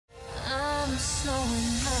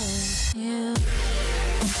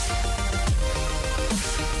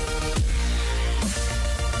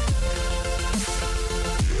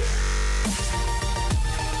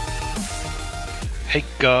Hey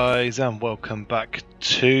guys, and welcome back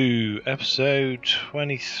to episode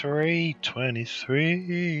 23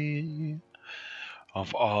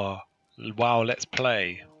 of our WoW Let's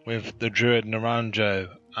Play with the Druid Naranjo,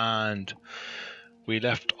 and we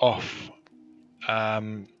left off,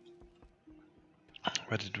 where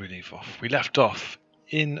did we leave off? We left off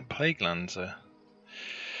in Plaguelands,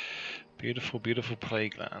 beautiful, beautiful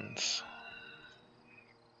Plaguelands.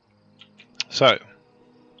 So,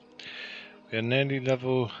 we're nearly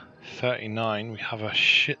level 39. We have a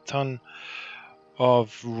shit ton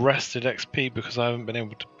of rested XP because I haven't been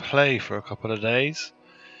able to play for a couple of days.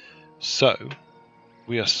 So,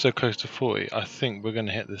 we are so close to 40. I think we're going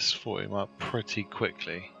to hit this 40 mark pretty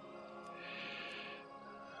quickly.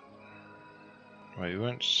 Right, we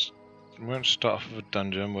won't start off with a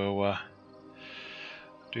dungeon. We'll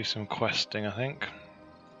do some questing, I think.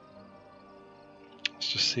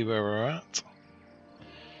 Let's just see where we're at.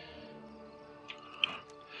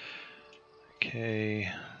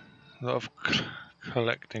 Okay, a lot of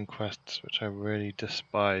collecting quests, which I really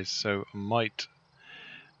despise, so I might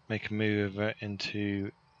make a move over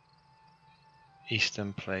into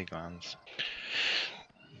Eastern Plaguelands.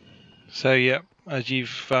 So yeah, as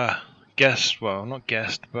you've guessed, well not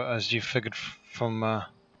guessed, but as you figured from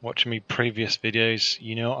watching me previous videos,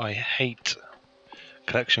 you know I hate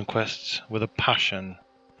collection quests with a passion.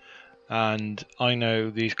 And I know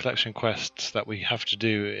these collection quests that we have to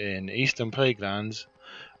do in Western Plaguelands,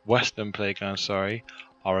 sorry,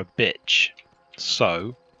 are a bitch.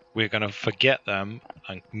 So we're going to forget them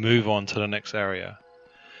and move on to the next area.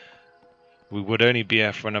 We would only be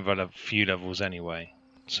here for another few levels anyway,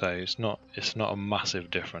 so it's not a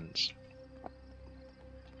massive difference.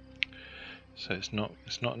 So it's not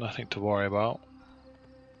nothing to worry about.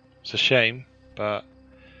 It's a shame, but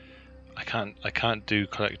I can't do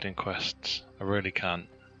collecting quests. I really can't.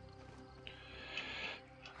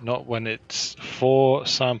 Not when it's 4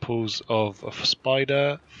 samples of a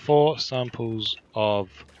spider, 4 samples of,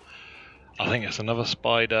 I think it's another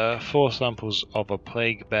spider, 4 samples of a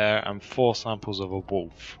plague bear, and 4 samples of a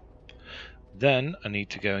wolf. Then I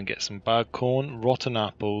need to go and get some bad corn, rotten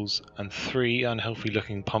apples, and 3 unhealthy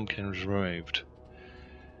looking pumpkins removed.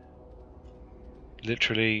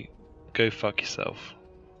 Literally, go fuck yourself.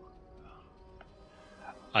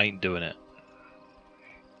 I ain't doing it.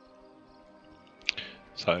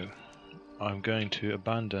 So, I'm going to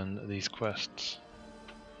abandon these quests.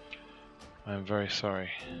 I am very sorry.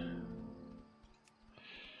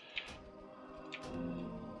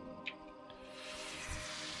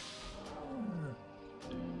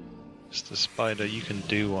 Mr. Spider, you can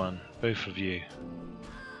do one. Both of you.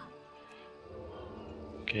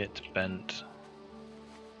 Get bent.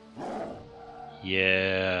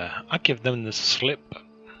 Yeah, I give them the slip.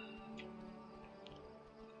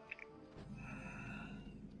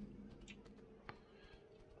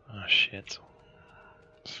 Oh shit.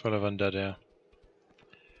 It's full of undead here.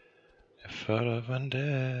 It's full of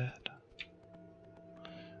undead.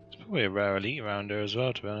 It's probably a rare elite around here as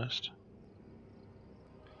well, to be honest.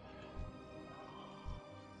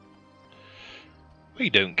 We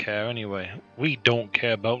don't care anyway. We don't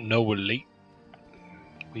care about no elite.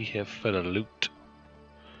 We here for the loot.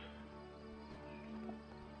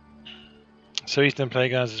 So Eastern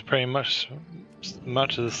Plaguelands is pretty much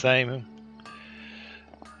of the same.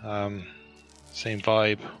 Same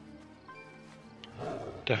vibe.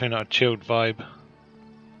 Definitely not a chilled vibe.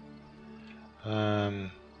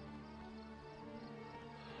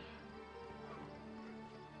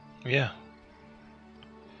 Yeah.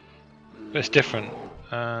 But it's different,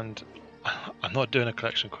 and I'm not doing a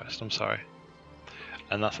collection quest, I'm sorry.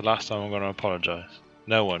 And that's the last time I'm going to apologise.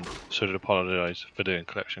 No one should apologise for doing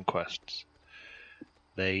collection quests.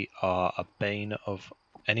 They are a bane of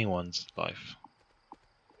anyone's life.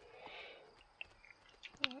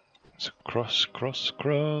 So cross.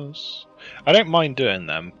 I don't mind doing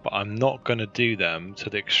them, but I'm not going to do them to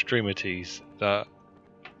the extremities that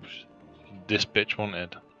this bitch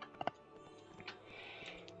wanted.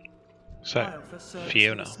 So,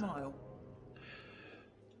 Fiona.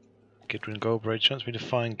 Gidwin Goldbraid. She wants me to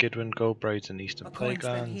find Gidwin Goldbraids in Eastern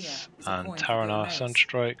Plaguelands, and Taranar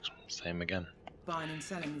Sunstrikes. Same again.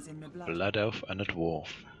 Blood Elf and a Dwarf.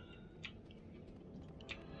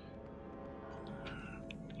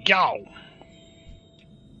 Yow!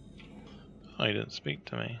 Oh, you didn't speak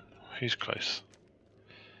to me. Who's close?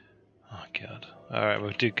 Oh god. Alright,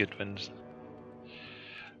 we'll do Gidwin's.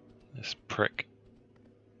 This prick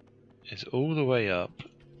is all the way up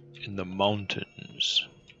in the mountains.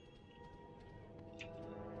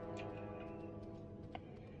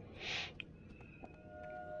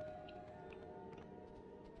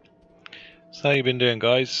 So how you been doing,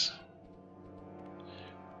 guys?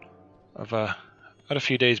 I've had a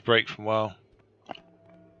few days break from WoW.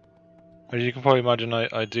 As you can probably imagine,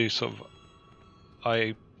 I do sort of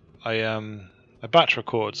I batch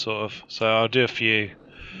record sort of. So I'll do a few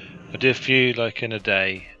like in a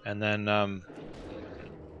day, and then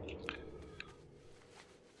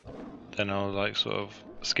I'll like sort of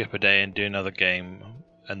skip a day and do another game,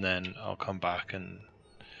 and then I'll come back and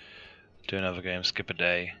do another game, skip a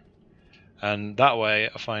day, and that way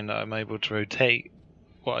I find that I'm able to rotate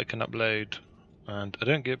what I can upload, and I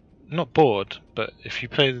don't get not bored. But if you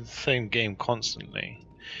play the same game constantly,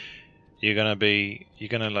 you're gonna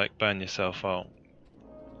like burn yourself out,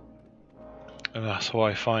 and that's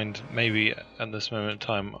why I find maybe at this moment in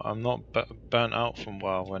time I'm not burnt out from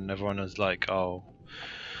WoW when everyone is like, oh,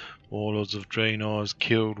 Warlords of Draenor has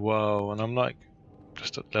killed WoW, and I'm like,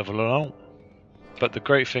 just leveling out. But the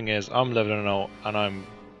great thing is I'm leveling out and I'm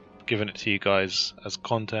giving it to you guys as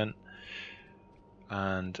content,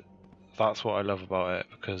 and that's what I love about it,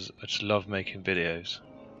 because I just love making videos,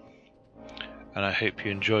 and I hope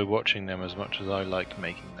you enjoy watching them as much as I like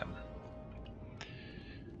making them.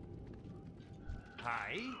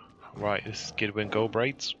 Hi. Right, this is Gidwin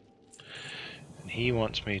Goldbraids, and he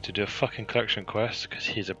wants me to do a fucking collection quest because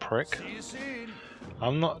he's a prick. See you soon.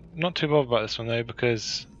 I'm not too bothered about this one though,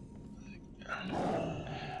 because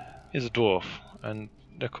he's a dwarf and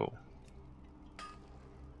they're cool.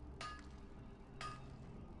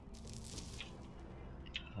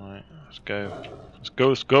 Alright, let's go. Let's go,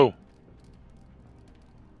 let's go!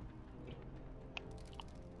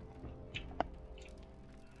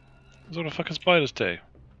 That's what the fucking spiders do.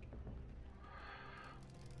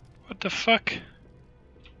 What the fuck?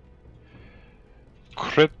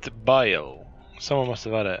 Crypt bile. Someone must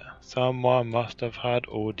have had it. Someone must have had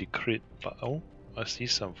all the crypt bile. Oh, I see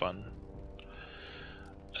some fun.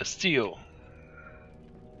 A steel.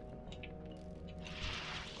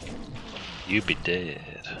 You be dead.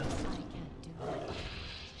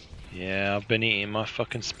 Yeah, I've been eating my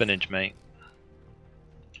fucking spinach, mate.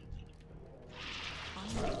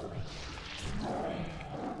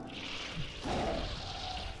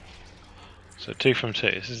 So 2 from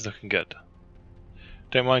 2, this is looking good.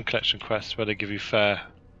 Don't mind collection quests where they give you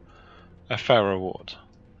a fair reward.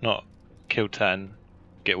 Not kill 10,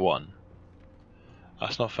 get 1.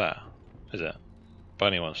 That's not fair, is it? By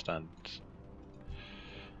anyone's standards.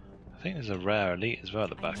 I think there's a rare elite as well at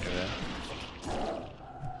the back of here.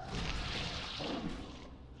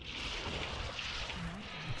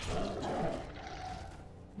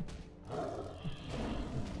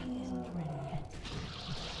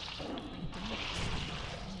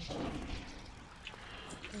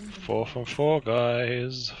 Four from 4,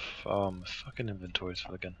 guys. My fucking inventory's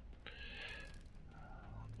full again.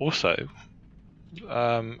 Also,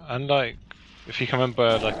 and like, if you can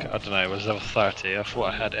remember, like, I don't know, it was level 30, I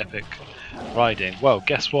thought I had epic riding. Well,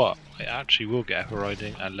 guess what? I actually will get epic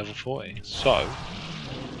riding at level 40. So,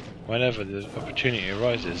 whenever the opportunity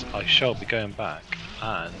arises, I shall be going back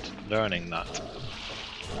and learning that.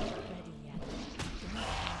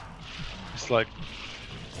 It's like,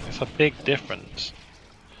 it's a big difference.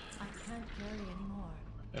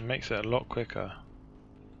 It makes it a lot quicker.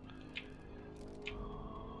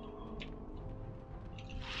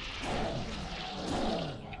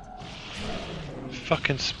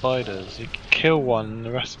 Fucking spiders. You can kill one and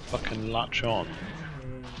the rest fucking latch on.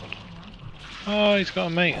 Oh, he's got a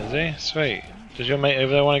mate, has he? Sweet. Does your mate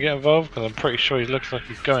over there want to get involved? Because I'm pretty sure he looks like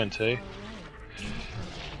he's going to.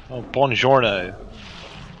 Oh, buongiorno.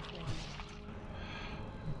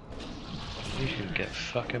 You can get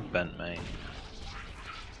fucking bent, mate.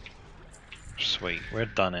 Sweet, we're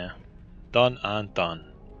done here. Done and done.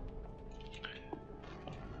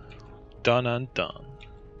 Done and done.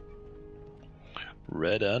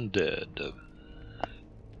 Red and dead.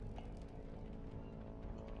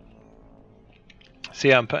 So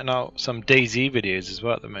yeah, I'm putting out some DayZ videos as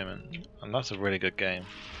well at the moment, and that's a really good game.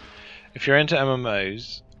 If you're into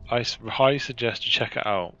MMOs, I highly suggest you check it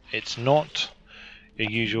out. It's not your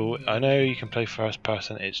usual, I know you can play first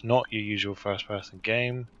person, it's not your usual first person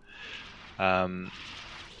game.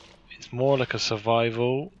 It's more like a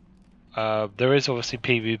survival. There is obviously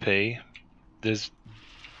PvP.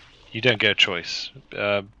 You don't get a choice.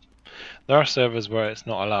 There are servers where it's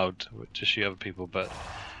not allowed to shoot other people, but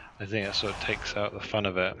I think that sort of takes out the fun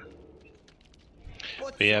of it.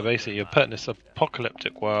 But yeah, basically you're put in this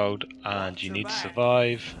apocalyptic world and you need to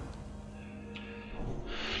survive.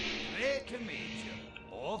 to meet you.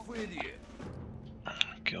 Off with you.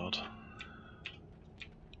 God.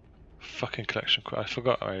 Fucking collection. I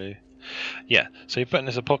forgot already. Yeah, so you're put in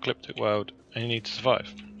this apocalyptic world and you need to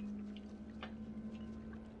survive.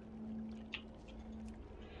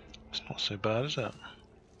 It's not so bad, is it?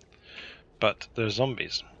 But there's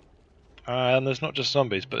zombies. And there's not just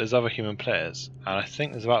zombies, but there's other human players. And I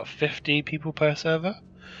think there's about 50 people per server.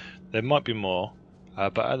 There might be more,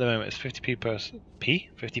 but at the moment it's 50 per 50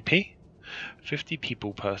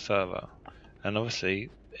 people per server. And obviously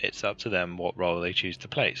it's up to them what role they choose to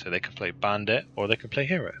play. So they can play bandit or they can play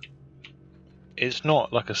hero. It's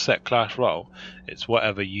not like a set class role. It's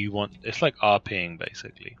whatever you want. It's like RPing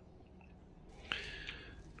basically.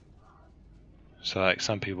 So like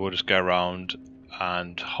some people will just go around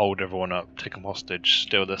and hold everyone up, take them hostage,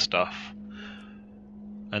 steal their stuff,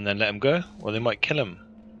 and then let them go. Or they might kill them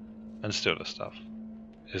and steal their stuff.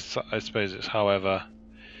 I suppose it's however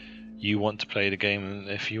you want to play the game. And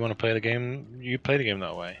if you want to play the game, you play the game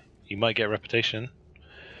that way. You might get a reputation,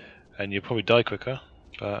 and you'll probably die quicker.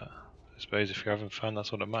 But I suppose if you're having fun,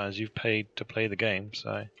 that's what it matters. You've paid to play the game,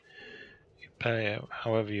 so you play it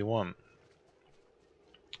however you want.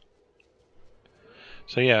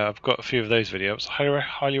 So yeah, I've got a few of those videos.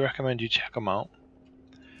 Highly recommend you check them out.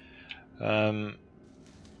 I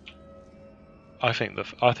think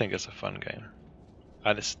it's a fun game,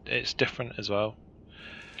 and it's different as well,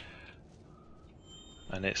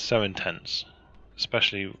 and it's so intense.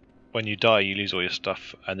 Especially when you die, you lose all your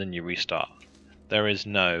stuff, and then you restart. There is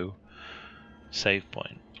no save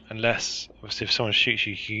point, unless obviously if someone shoots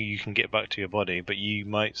you, you can get back to your body, but you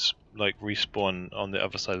might like respawn on the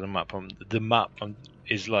other side of the map. The map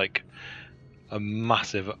is like a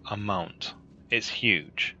massive amount. It's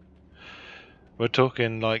huge. We're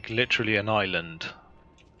talking like literally an island.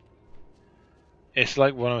 It's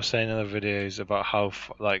like when I was saying in other videos about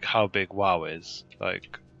how big WoW is,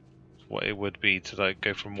 like what it would be to like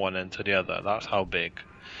go from one end to the other. That's how big.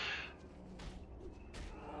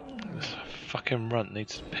 This fucking runt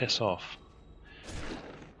needs to piss off.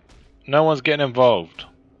 No one's getting involved.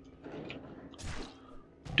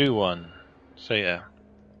 Do one. So yeah,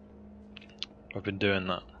 I've been doing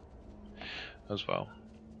that as well.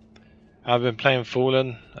 I've been playing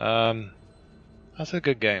Fallen. That's a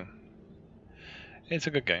good game. It's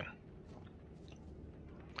a good game.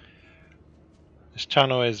 This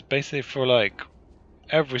channel is basically for like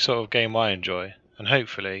every sort of game I enjoy, and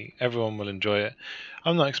hopefully everyone will enjoy it.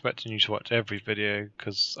 I'm not expecting you to watch every video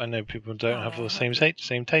because I know people don't have all the same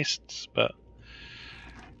tastes, but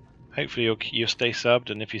hopefully you'll stay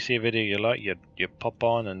subbed, and if you see a video you like, you pop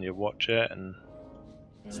on and you watch it and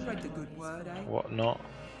Spread the good word, eh? whatnot.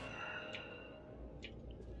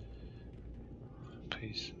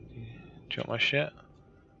 Please, do you want my shit?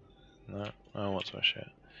 No, I don't want my shit.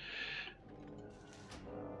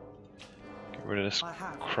 Get rid of this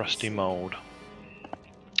crusty mould.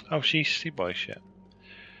 Oh, she buys shit.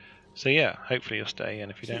 So yeah, hopefully you'll stay,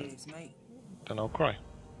 and if you don't, then I'll cry.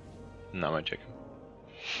 No, I'm joking.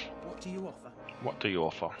 What do you offer? What do you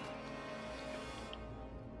offer?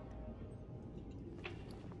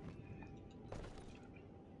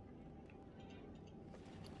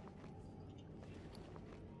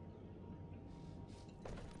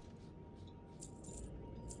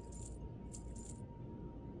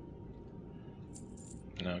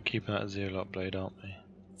 No, keeping that Zealot blade, aren't we?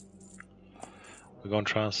 We're gonna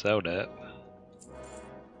try and sell that.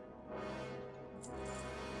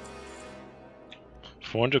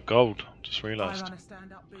 $400 gold, just realised.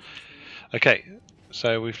 Okay,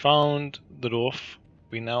 so we found the dwarf.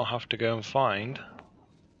 We now have to go and find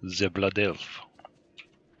the Blood Elf.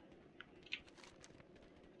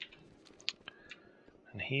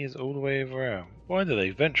 And he is all the way over here. Why do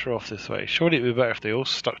they venture off this way? Surely it would be better if they all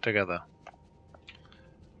stuck together.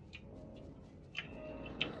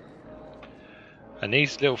 And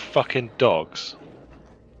these little fucking dogs.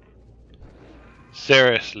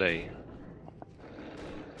 Seriously.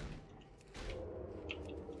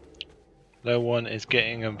 No one is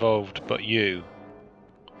getting involved but you.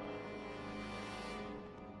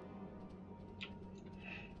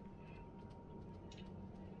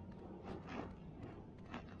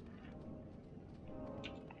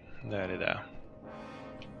 Nearly there.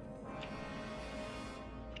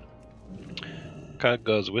 Cat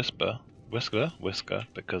goes whisker,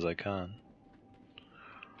 because I can.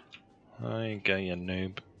 There you go, you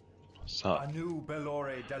noob. What's up? Anu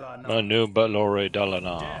Belore Delana. Anu Belore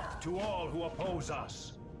Delana. Death to all who oppose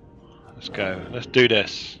us. Let's go. Let's do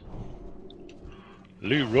this.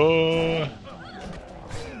 Leroy.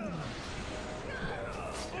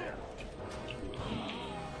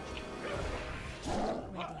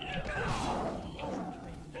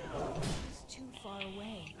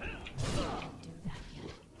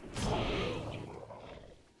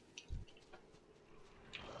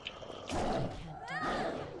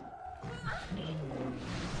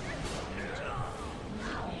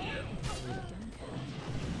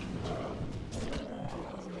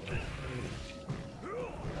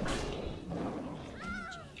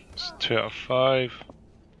 2 out of 5.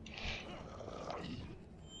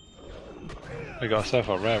 We got ourselves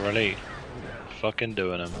a rare elite. Fucking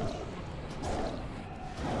doing them.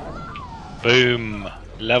 Boom!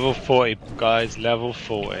 Level 40, guys. Level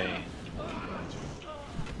 40.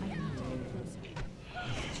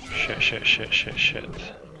 Shit.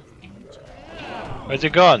 Where's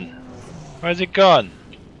it gone? Where's it gone?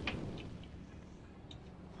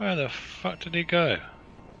 Where the fuck did he go?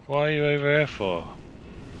 Why are you over here for?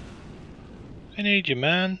 I need you,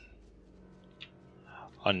 man.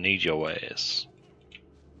 I need your ways.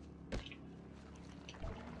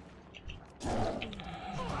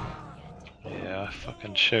 Yeah, I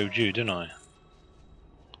fucking showed you, didn't I?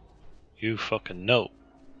 You fucking know.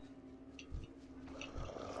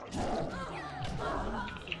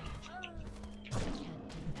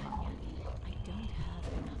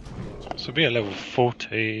 So be at level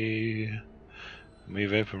 40.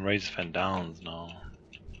 Move open, raise fan downs now.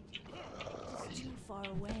 It's too far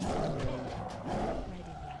away.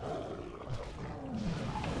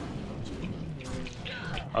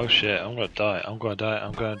 Oh shit, I'm gonna die. I'm gonna die.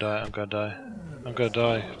 I'm gonna die. I'm gonna die. I'm gonna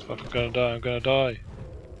die. Fuck, I'm gonna die. I'm gonna die.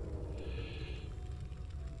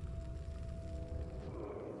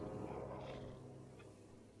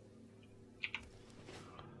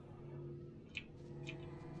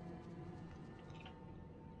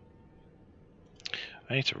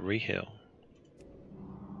 I need to reheal.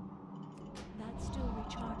 That's still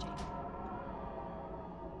recharging.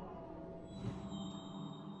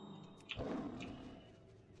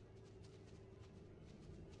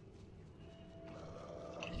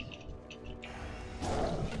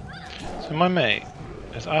 So my mate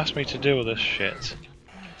has asked me to do all this shit.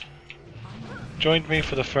 Joined me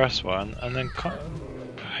for the first one and then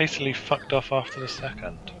hastily fucked off after the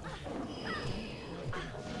second.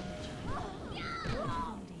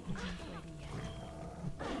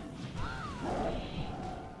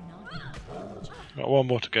 Got one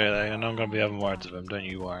more to go there, and I'm going to be having words of him, don't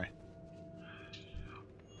you worry.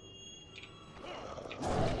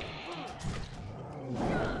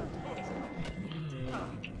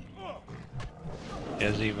 He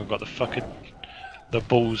hasn't even got the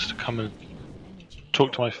balls to come and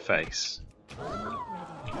talk to my face.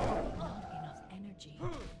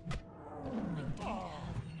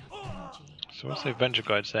 So what's the adventure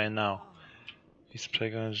guide saying now? He's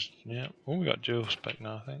taking us, yeah. Oh, we got dual spec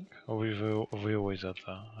now, I think. Or have we always had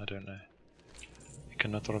that? I don't know. I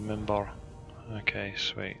cannot remember. Okay,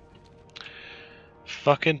 sweet.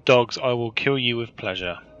 Fucking dogs, I will kill you with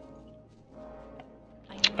pleasure.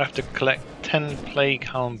 I have to collect 10 Plague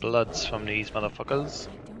Hound Bloods from these motherfuckers.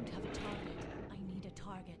 I don't have a target. I need a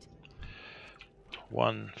target.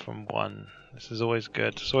 1 from 1. This is always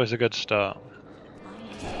good. It's always a good start.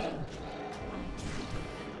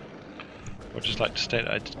 I'd just like to state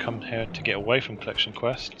that I did come here to get away from collection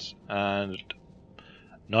quests, and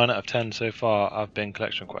 9 out of 10 so far have been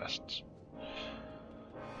collection quests.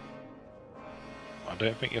 I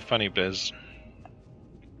don't think you're funny, Blizz.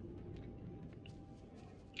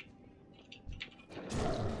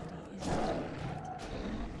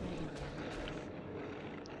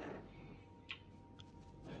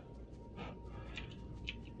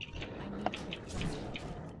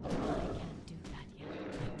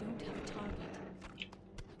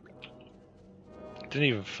 Didn't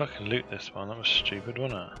even fucking loot this one, that was stupid,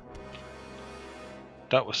 wasn't it?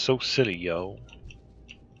 That was so silly, yo.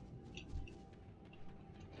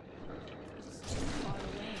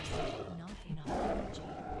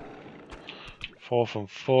 Four from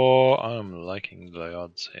 4, I'm liking the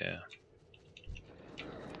odds here.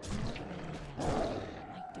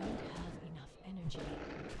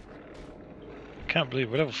 Can't believe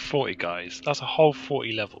we're level 40, guys. That's a whole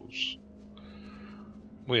 40 levels.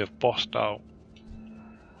 We have bossed out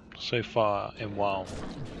so far in WoW.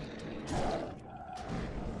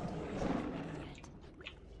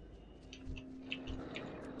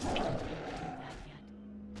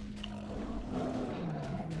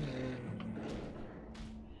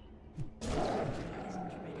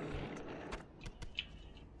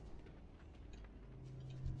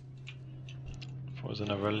 There's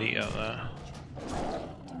another elite out there.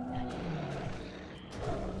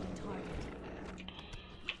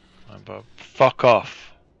 But fuck off.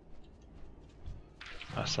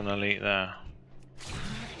 That's an elite there.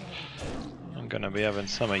 I'm gonna be having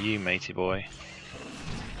some of you, matey boy.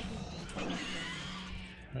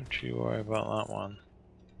 Don't you worry about that one.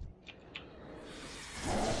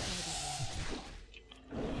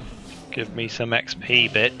 Give me some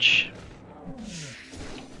XP, bitch.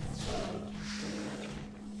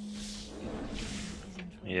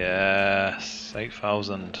 Yes,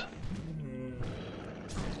 8,000.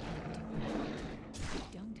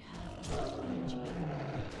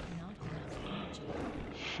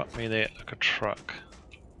 Fuck me, they like a truck.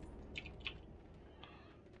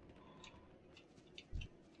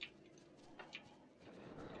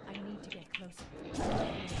 I need to get closer.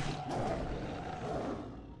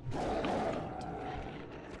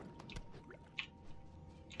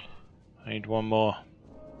 I need one more.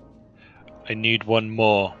 I need one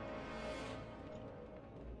more.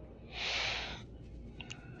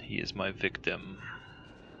 He is my victim.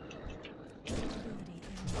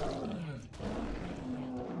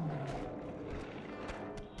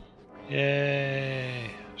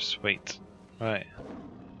 Yay! Sweet. Right.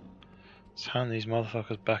 Let's hand these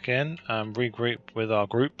motherfuckers back in and regroup with our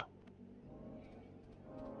group.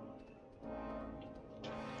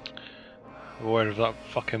 Worried of that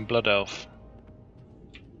fucking blood elf.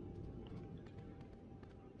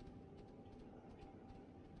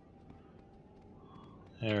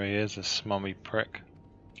 There he is, a smummy prick.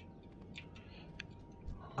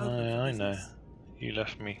 I know. You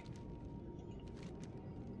left me.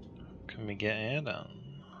 Can we get here then?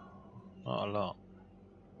 Not a lot.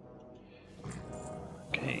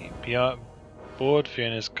 Okay, board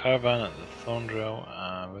Fiona's caravan at the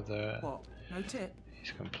Thondrel with her. What? No tip?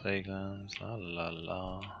 He's got plague lands, la la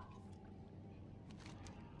la.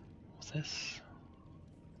 What's this?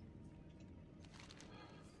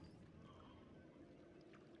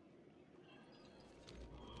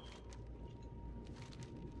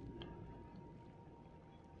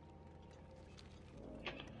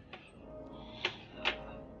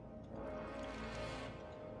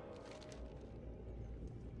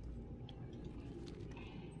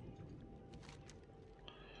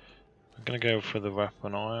 I'm gonna go for the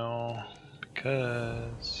weapon oil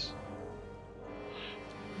because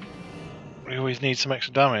we always need some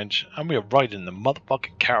extra damage, and we are riding the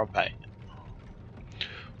motherfucking caravan.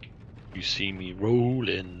 You see me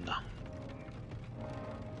rolling.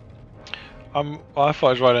 I thought I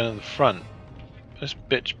was riding in the front. This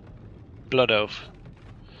bitch blood elf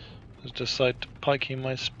has decided to pike in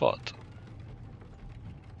my spot.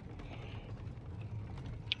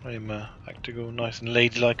 I'm acting all nice and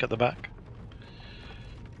ladylike at the back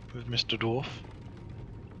with Mr. Dwarf.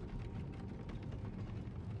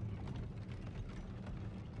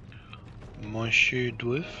 Monsieur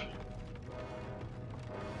Dwarf.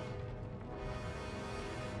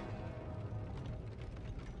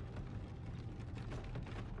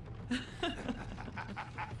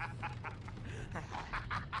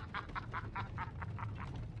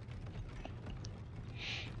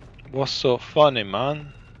 What's so funny,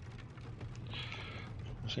 man?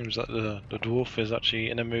 Seems like the dwarf is actually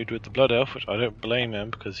in a mood with the blood elf, which I don't blame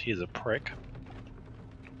him because he's a prick.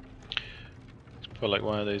 I feel like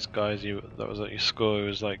one of those guys that was at your school who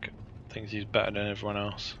was like thinks he's better than everyone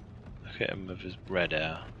else. Look at him with his red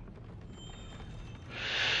hair.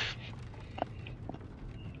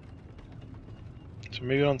 So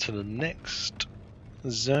moving on to the next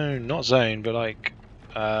zone, not zone, but like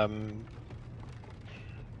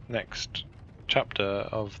next chapter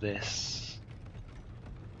of this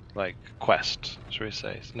like quest, shall we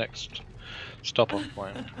say, it's next stop off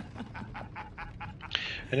point.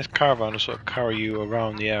 And this caravan will sort of carry you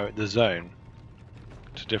around the area, the zone,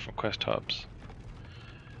 to different quest hubs,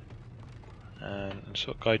 and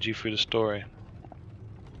sort of guide you through the story.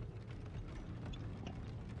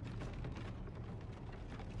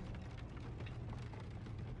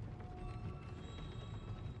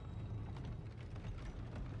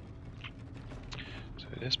 So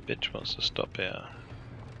this bitch wants to stop here.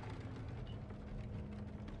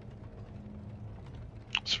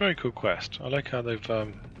 It's a very cool quest. I like how they've how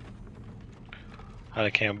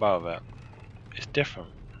they came about with it. It's different,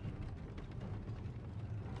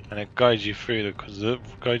 and it guides you through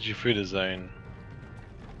the zone.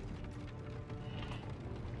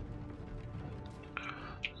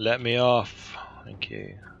 Let me off, thank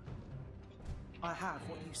you. I have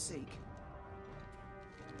what you seek.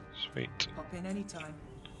 Sweet. Pop in any time.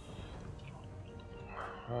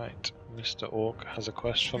 Right, Mr. Orc has a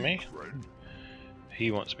quest for me. He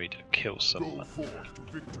wants me to kill someone.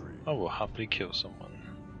 I will happily kill someone.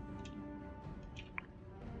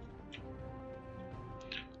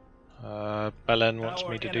 Belen wants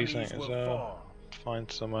me to do something as well. Find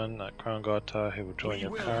someone at Crown Guard Tower who will join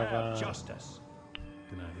your caravan. Justice.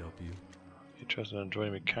 Can I help you? You're interested in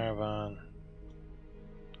joining my caravan.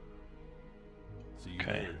 See you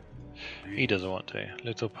Okay. later. He doesn't want to.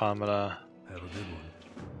 Little Pamela. Have a good one.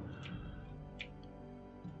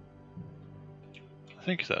 I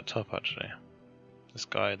think he's at the top actually. This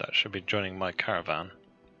guy that should be joining my caravan.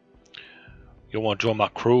 You want to join my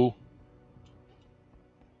crew?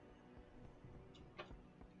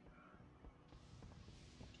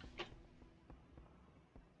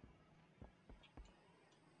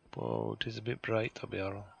 Whoa, it is a bit bright, I'll be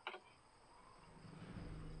alright.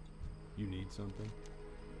 You need something?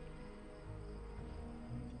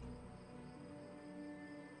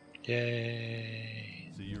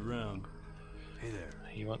 Yay! See you around. Hey there.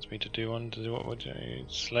 He wants me to do one, to do what would you?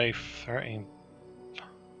 Slay 13.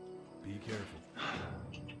 Be careful.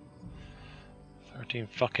 13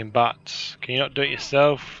 fucking bats. Can you not do it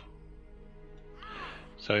yourself?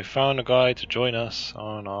 So we found a guy to join us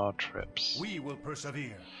on our trips. We will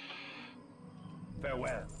persevere.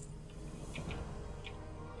 Farewell.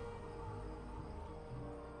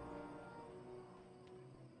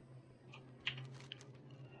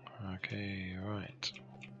 Okay, right.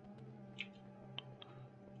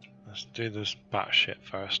 Let's do this bat shit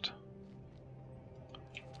first.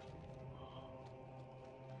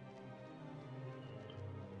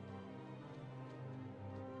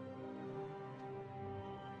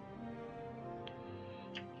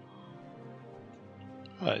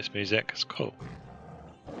 I like this music, it's cool.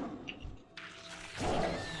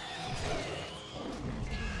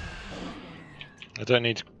 I don't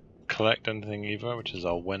need to collect anything either, which is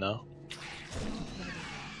our winner.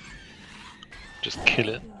 Just kill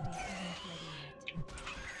it.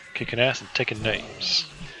 Kicking ass and taking names.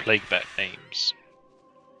 Plague bat names.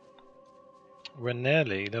 We're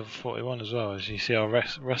nearly level 41 as well. As you see, our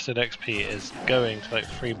rested XP is going to like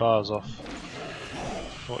 3 bars off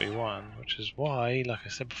 41, which is why, like I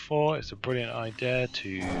said before, it's a brilliant idea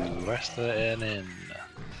to rest it in.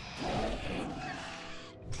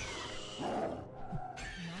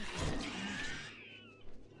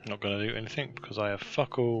 Not going to do anything because I have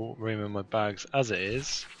fuck all room in my bags as it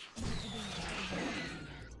is.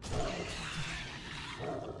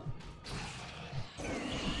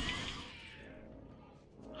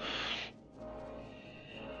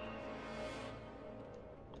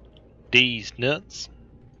 These nuts.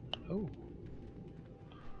 Oh.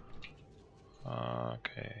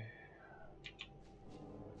 Okay.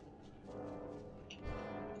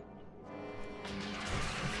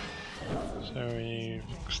 So you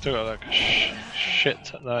still got like a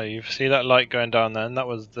shit there. You see that light going down there, and that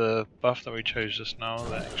was the buff that we chose just now,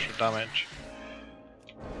 the extra damage.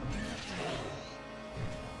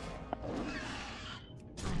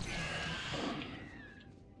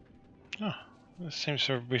 Oh, this seems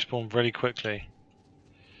to respawn really quickly.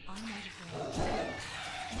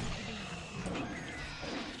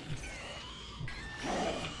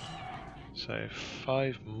 So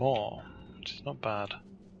 5 more, which is not bad.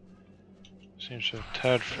 Seems to have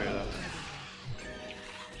teared through that.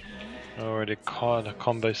 Already got a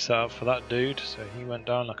combo set up for that dude, so he went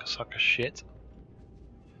down like a sack of shit.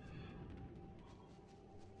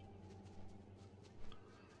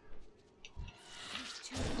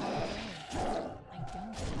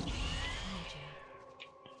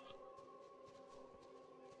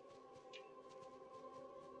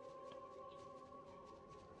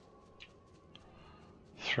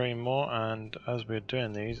 Three more, and as we're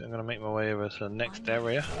doing these, I'm going to make my way over to the next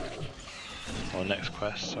area, or next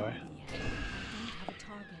quest, sorry.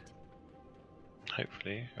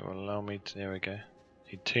 Hopefully it will allow me to, there we go.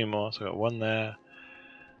 Need 2 more, so I've got 1 there,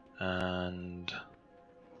 and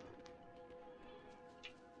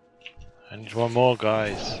I need 1 more,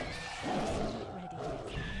 guys.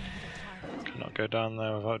 Cannot go down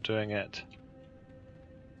there without doing it.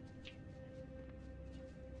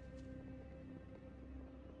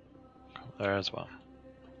 There as well.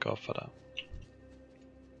 Go for that.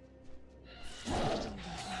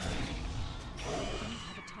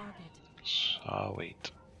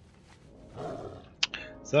 Sweet.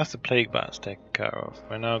 So that's the plague bats taken care of.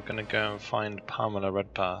 We're now going to go and find Pamela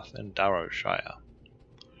Redpath in Darrowshire.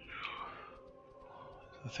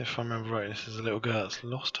 If I remember right, this is a little girl that's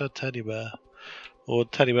lost her teddy bear. Or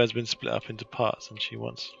teddy bear's been split up into parts and she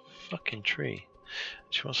wants a fucking tree.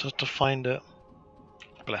 She wants us to find it.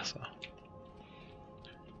 Bless her.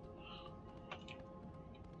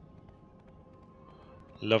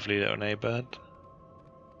 Lovely little neighbourhood.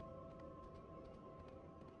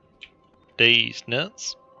 These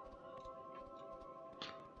nuts.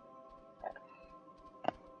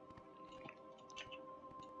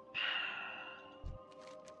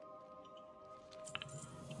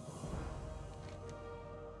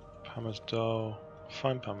 Pamela's doll.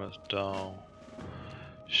 Find Pamela's doll.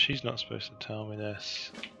 She's not supposed to tell me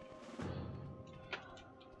this.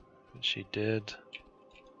 But she did.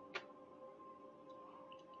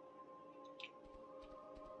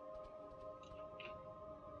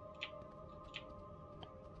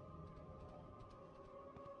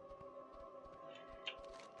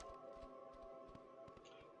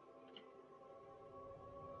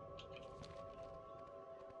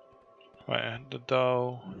 Right, the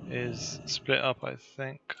doll is split up, I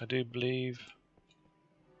think. I do believe.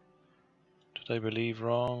 Did I believe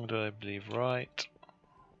wrong? Did I believe right?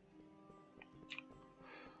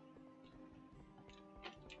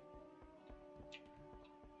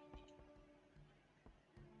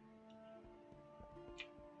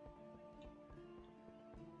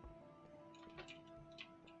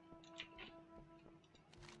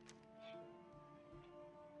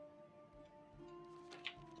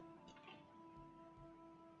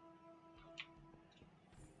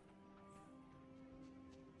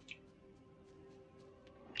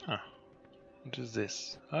 Huh. What is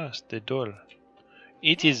this? Ah, it's the doll.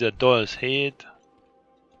 It is a doll's head.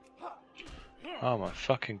 Oh my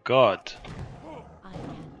fucking god. I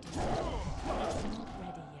can't do it. It's not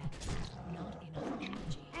ready yet. Not enough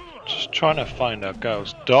energy. Just trying to find our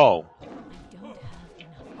girl's doll. I don't have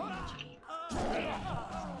enough energy. It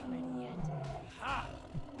isn't ready yet.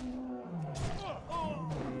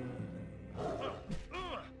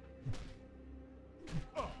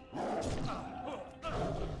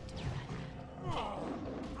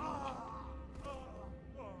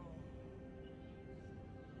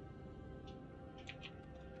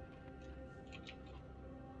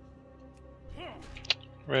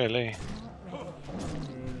 Really? Not ready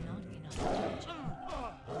yet. Not enough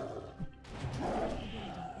energy.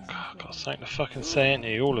 I've got something to fucking say, ain't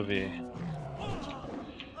you, all of you?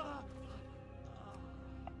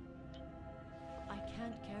 I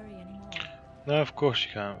can't carry anymore. No, of course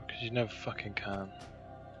you can't, because you never fucking can.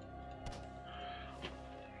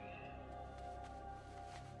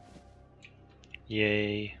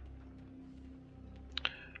 Yay.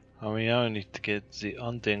 And we now need to get the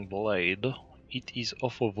hunting blade. It is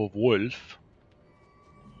off of a wolf.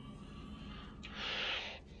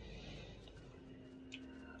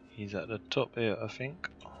 He's at the top here, I think.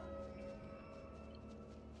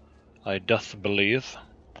 I doth believe.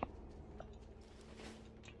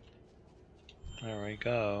 There we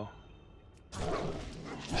go.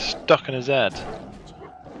 Stuck in his head.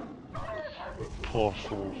 Poor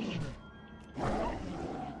fool. Energy.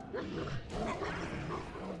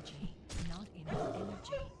 Not enough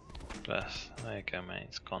energy. Bless. There you go, mate.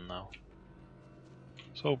 It's gone now.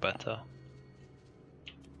 It's all better.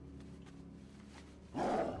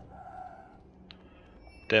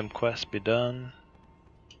 Dem quest be done.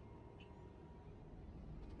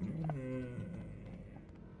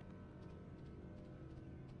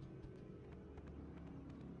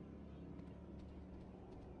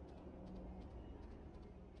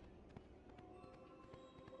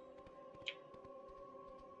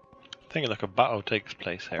 I think like a battle takes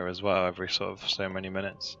place here as well every sort of so many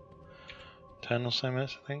minutes. 10 or so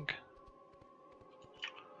minutes, I think.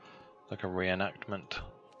 Like a reenactment.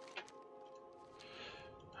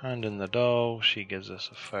 Hand in the doll, she gives us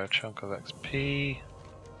a fair chunk of XP.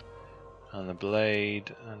 And the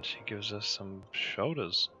blade, and she gives us some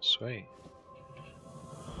shoulders. Sweet.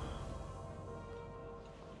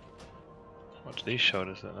 What do these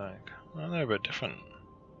shoulders look like? Oh, they're a bit different.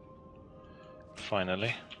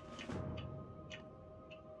 Finally.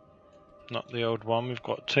 Not the old one, we've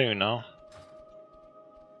got two now.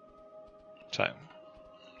 So,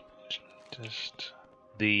 just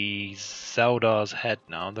the Zelda's head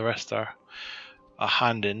now, the rest are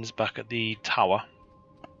hand-ins back at the tower.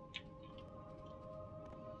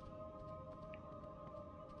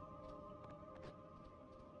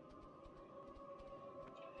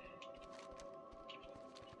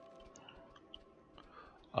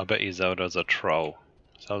 I bet you Zelda's a troll.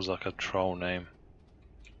 Sounds like a troll name.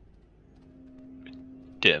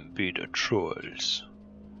 Them be the trolls.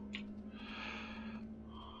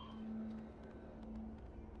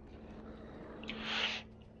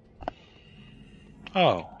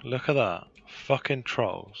 Oh, look at that. Fucking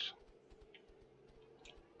trolls.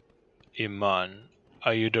 Iman,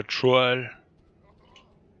 are you the troll? I'm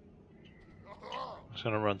just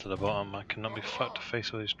gonna run to the bottom. I cannot be fucked to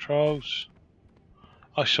face all these trolls.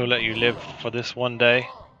 I shall let you live for this one day.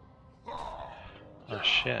 Oh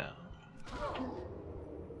shit.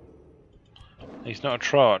 He's not a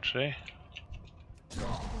troll actually.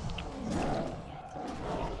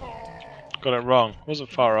 Got it wrong. Wasn't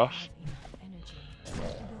far off.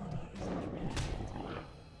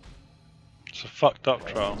 It's a fucked up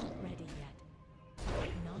troll.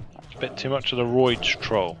 It's a bit too much of the roids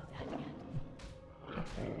troll.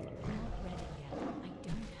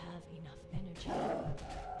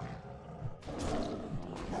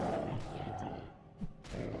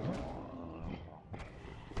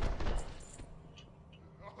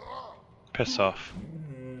 Piss off.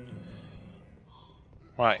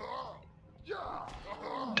 Right.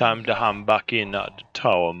 Time to hand back in at the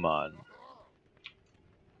tower, man.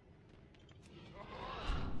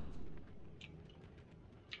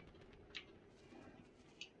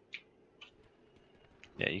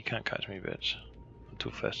 Yeah, you can't catch me, bitch. I'm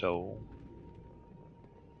too fast. Oh.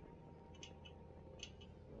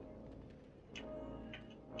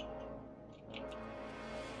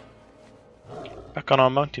 Back on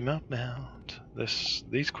our multi-map mount.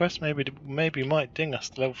 These quests maybe might ding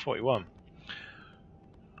us to level 41.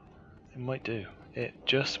 It might do. It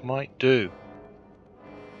just might do.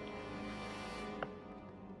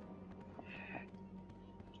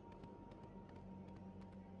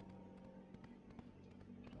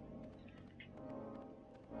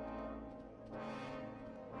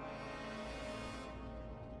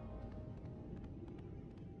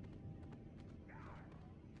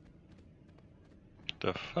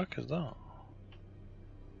 The fuck is that?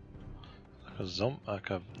 Like a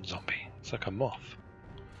zombie. It's like a moth.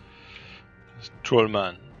 It's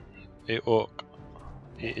Trollman. A orc.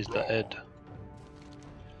 It is the head.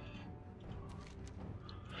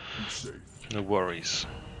 No worries.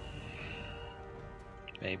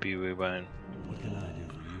 Maybe we won't. What can I do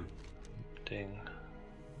for you? Ding.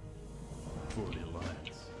 For the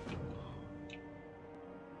Alliance.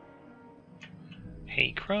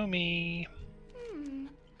 Hey, Chromie.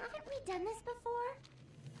 Haven't we done this before?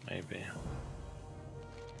 Maybe.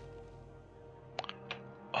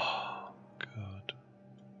 Oh, God.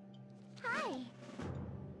 Hi.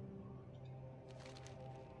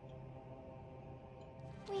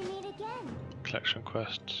 We meet again. Collection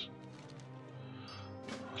quests.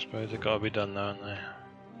 I suppose they gotta be done now, aren't they?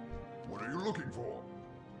 What are you looking for?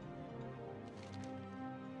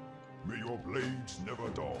 May your blades never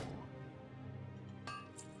dull.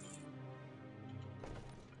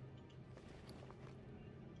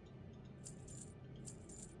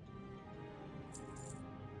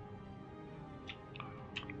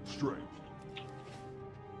 Strength.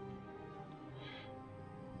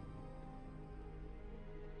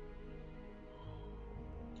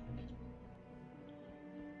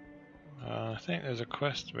 I think there's a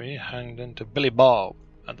quest where you hanged into Billy Bob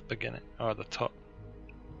at the beginning, or at the top.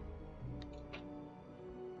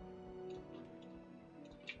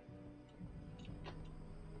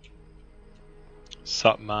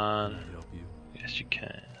 Sup, man? Can I help you? Yes, you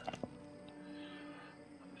can.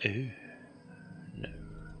 Ooh, no.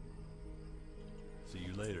 See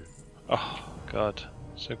you later. Oh, God.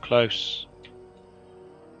 So close.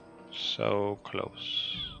 So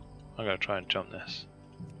close. I'm gonna try and jump this.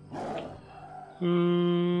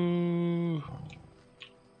 Ooh.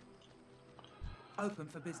 Open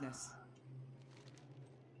for business.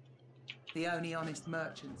 The only honest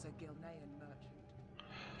merchants are Gilnean merchant.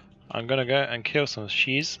 I'm gonna go and kill some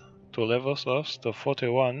shees to level us to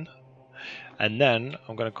 41, and then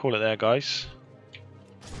I'm gonna call it there, guys.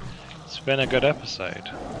 It's been a good episode.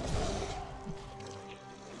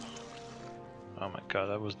 Oh my god,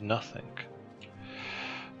 that was nothing.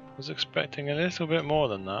 I was expecting a little bit more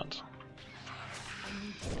than that.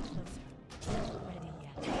 Not ready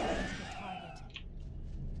yet.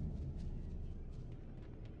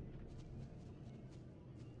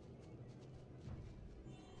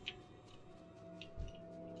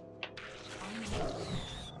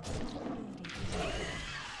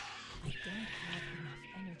 The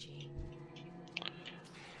target.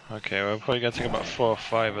 Okay, we're probably gonna take about 4 or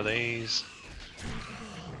 5 of these.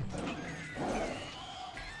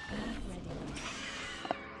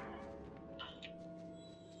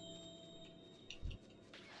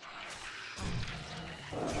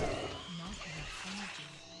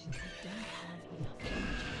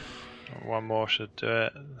 One more should do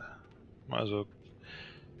it. Might as well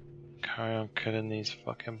carry on killing these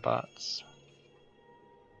fucking bats.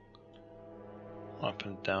 Up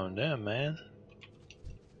and down there, man.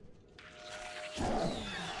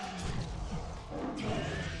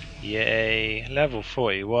 Yay, level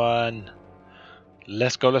 41.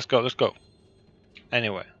 Let's go, let's go, let's go.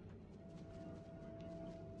 Anyway.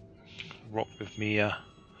 Rock with me,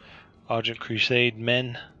 Argent Crusade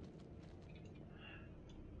men.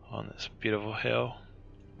 On this beautiful hill.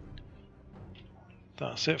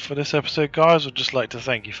 That's it for this episode, guys. I'd just like to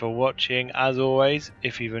thank you for watching. As always,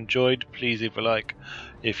 if you've enjoyed, please leave a like.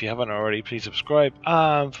 If you haven't already, please subscribe.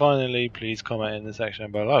 And finally, please comment in the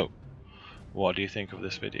section below. What do you think of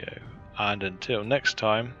this video? And until next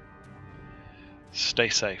time, stay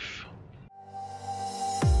safe.